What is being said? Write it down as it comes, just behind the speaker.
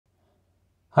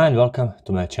Hi and welcome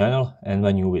to my channel and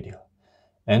my new video.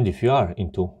 And if you are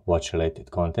into watch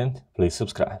related content, please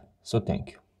subscribe. So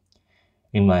thank you.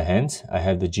 In my hands I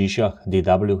have the Gshock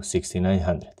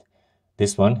DW-6900.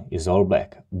 This one is all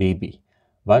black, BB,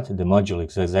 but the module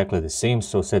is exactly the same,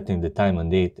 so setting the time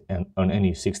and date and on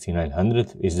any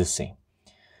 6900 is the same.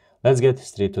 Let's get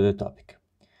straight to the topic.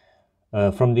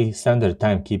 From the standard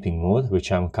timekeeping mode,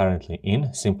 which I'm currently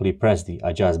in, simply press the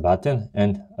adjust button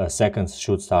and seconds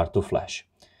should start to flash.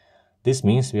 This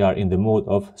means we are in the mode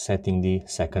of setting the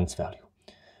seconds value.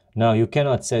 Now you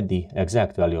cannot set the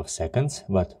exact value of seconds,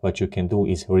 but what you can do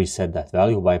is reset that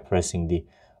value by pressing the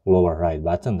lower right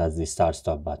button, that's the start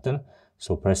stop button.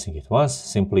 So pressing it once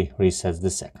simply resets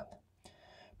the second.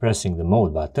 Pressing the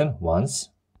mode button once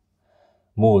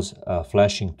moves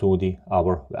flashing to the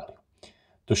hour value.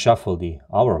 To shuffle the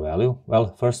hour value,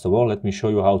 well, first of all, let me show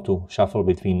you how to shuffle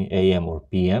between AM or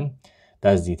PM.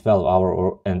 That's the 12-hour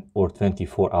or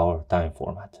 24-hour time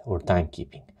format or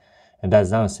timekeeping. And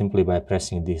that's done simply by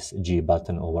pressing this G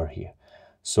button over here.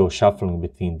 So shuffling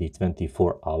between the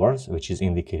 24 hours, which is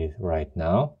indicated right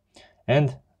now,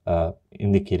 and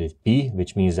indicated P,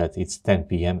 which means that it's 10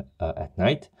 p.m. At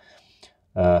night,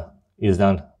 is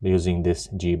done using this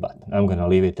G button. I'm going to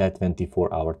leave it at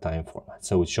 24-hour time format.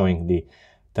 So it's showing the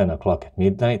 10 o'clock at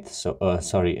midnight, so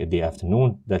at the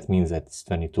afternoon. That means that it's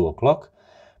 22 o'clock.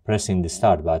 Pressing the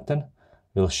start button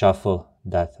will shuffle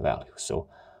that value. So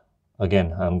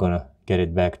again, I'm gonna get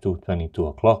it back to 22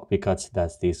 o'clock because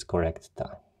that's this correct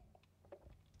time.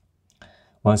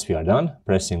 Once we are done,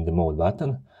 pressing the mode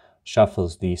button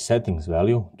shuffles the settings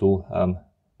value to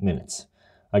minutes.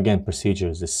 Again, procedure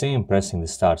is the same. Pressing the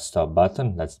start stop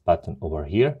button, that's the button over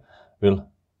here, will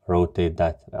rotate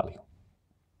that value.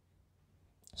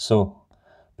 So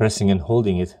pressing and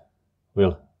holding it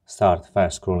will start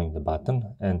fast scrolling the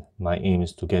button, and my aim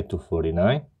is to get to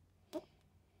 49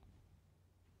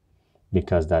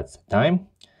 because that's the time.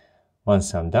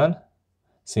 Once I'm done,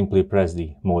 simply press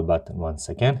the mode button once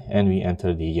again and we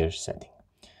enter the year setting.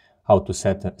 How to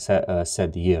set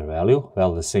the year value?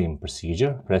 Well, the same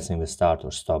procedure, pressing the start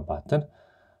or stop button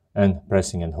and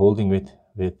pressing and holding it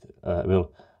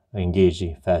will engage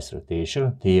the fast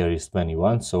rotation. The year is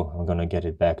 21, so I'm gonna get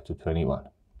it back to 21.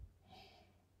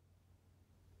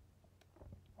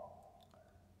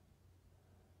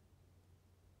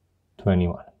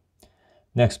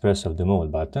 Next press of the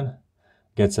mode button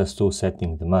gets us to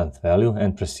setting the month value,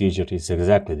 and procedure is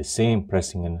exactly the same.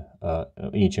 Pressing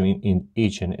in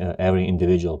each and every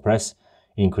individual press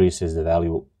increases the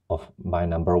value by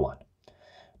number 1.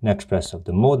 Next press of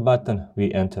the mode button,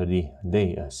 we enter the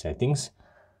day settings,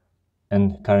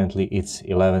 and currently it's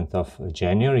 11th of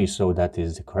January, so that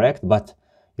is correct, but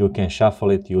you can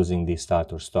shuffle it using the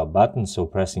start or stop button. So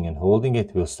pressing and holding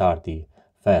it will start the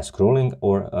fast scrolling,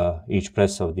 or each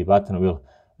press of the button will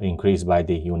increase by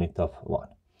the unit of 1.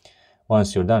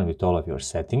 Once you're done with all of your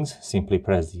settings, simply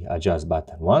press the adjust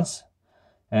button once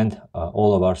and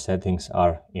all of our settings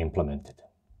are implemented.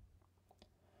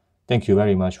 Thank you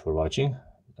very much for watching.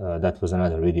 That was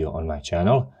another video on my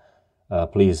channel.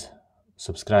 Please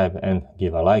subscribe and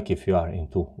give a like if you are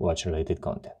into watch related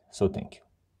content. So thank you.